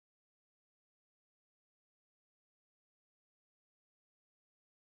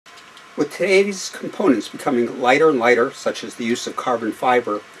With today's components becoming lighter and lighter, such as the use of carbon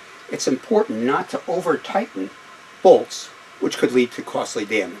fiber, it's important not to over-tighten bolts, which could lead to costly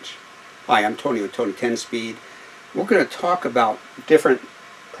damage. Hi, I'm Tony with Tony 10 Speed. We're going to talk about different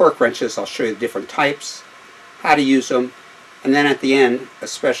torque wrenches. I'll show you the different types, how to use them, and then at the end,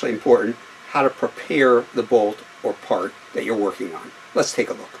 especially important, how to prepare the bolt or part that you're working on. Let's take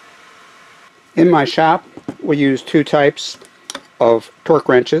a look. In my shop, we use two types of torque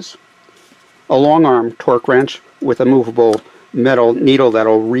wrenches. A long arm torque wrench with a movable metal needle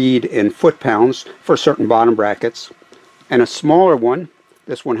that'll read in foot-pounds for certain bottom brackets, and a smaller one.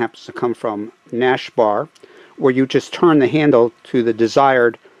 This one happens to come from Nashbar, where you just turn the handle to the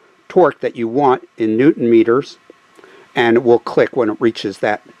desired torque that you want in Newton meters, and it will click when it reaches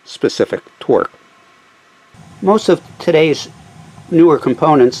that specific torque. Most of today's newer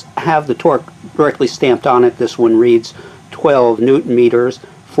components have the torque directly stamped on it. This one reads 12 Newton meters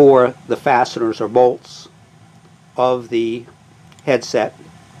for the fasteners or bolts of the headset.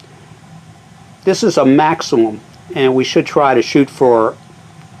 This is a maximum, and we should try to shoot for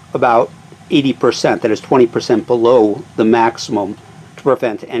about 80%, that is 20% below the maximum, to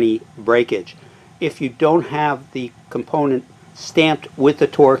prevent any breakage. If you don't have the component stamped with the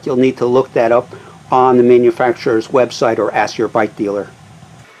torque, you'll need to look that up on the manufacturer's website or ask your bike dealer.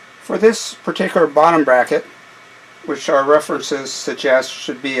 For this particular bottom bracket, which our references suggest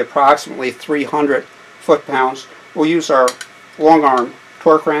should be approximately 300 foot-pounds, we'll use our long arm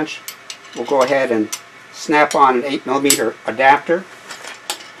torque wrench. We'll go ahead and snap on an 8mm adapter,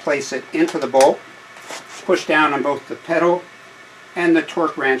 place it into the bolt, push down on both the pedal and the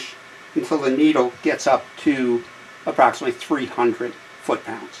torque wrench until the needle gets up to approximately 300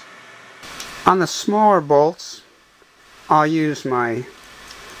 foot-pounds. On the smaller bolts, I'll use my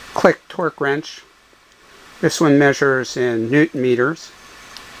click torque wrench. This one measures in Newton meters.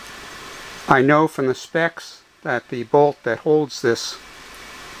 I know from the specs that the bolt that holds this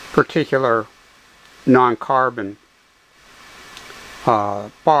particular non-carbon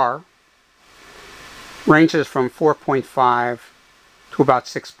bar ranges from 4.5 to about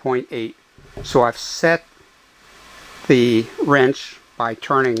 6.8. So I've set the wrench by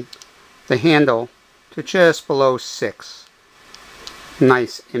turning the handle to just below 6.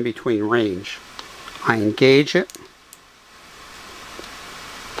 Nice in between range. I engage it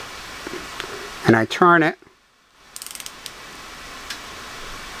and I turn it,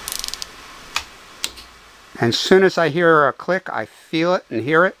 and as soon as I hear a click, I feel it and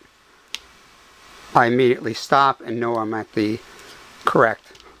hear it, I immediately stop and know I'm at the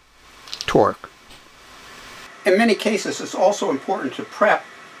correct torque. In many cases, it's also important to prep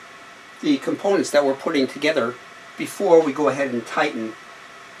the components that we're putting together before we go ahead and tighten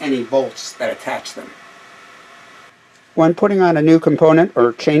any bolts that attach them. When putting on a new component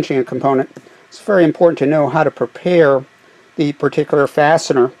or changing a component, it's very important to know how to prepare the particular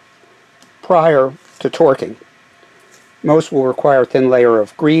fastener prior to torquing. Most will require a thin layer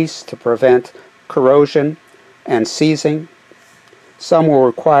of grease to prevent corrosion and seizing. Some will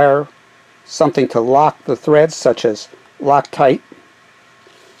require something to lock the threads, such as Loctite.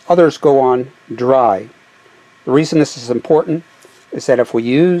 Others go on dry. The reason this is important is that if we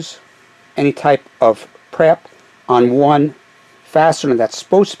use any type of prep on one fastener that's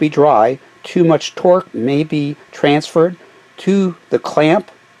supposed to be dry, too much torque may be transferred to the clamp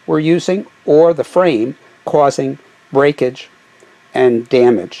we're using or the frame, causing breakage and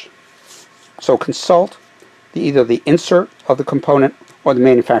damage. So consult either the insert of the component or the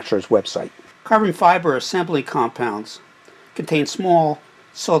manufacturer's website. Carbon fiber assembly compounds contain small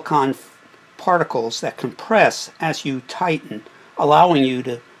silicon particles that compress as you tighten, allowing you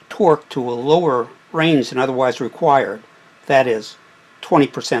to torque to a lower range than otherwise required. That is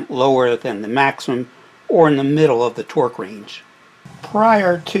 20% lower than the maximum or in the middle of the torque range.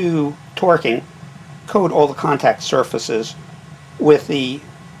 Prior to torquing, coat all the contact surfaces with the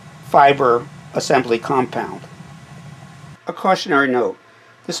fiber assembly compound. A cautionary note: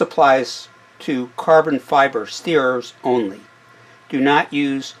 this applies to carbon fiber steerers only. Do not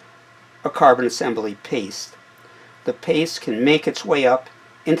use a carbon assembly paste. The paste can make its way up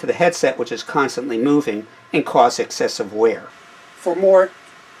into the headset, which is constantly moving, and cause excessive wear. For more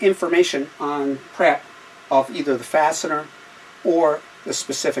information on prep of either the fastener or the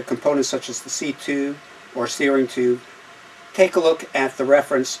specific components such as the seat tube or steering tube, take a look at the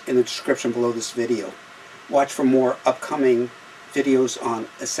reference in the description below this video. Watch for more upcoming videos on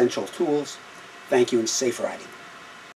essential tools. Thank you and safe riding.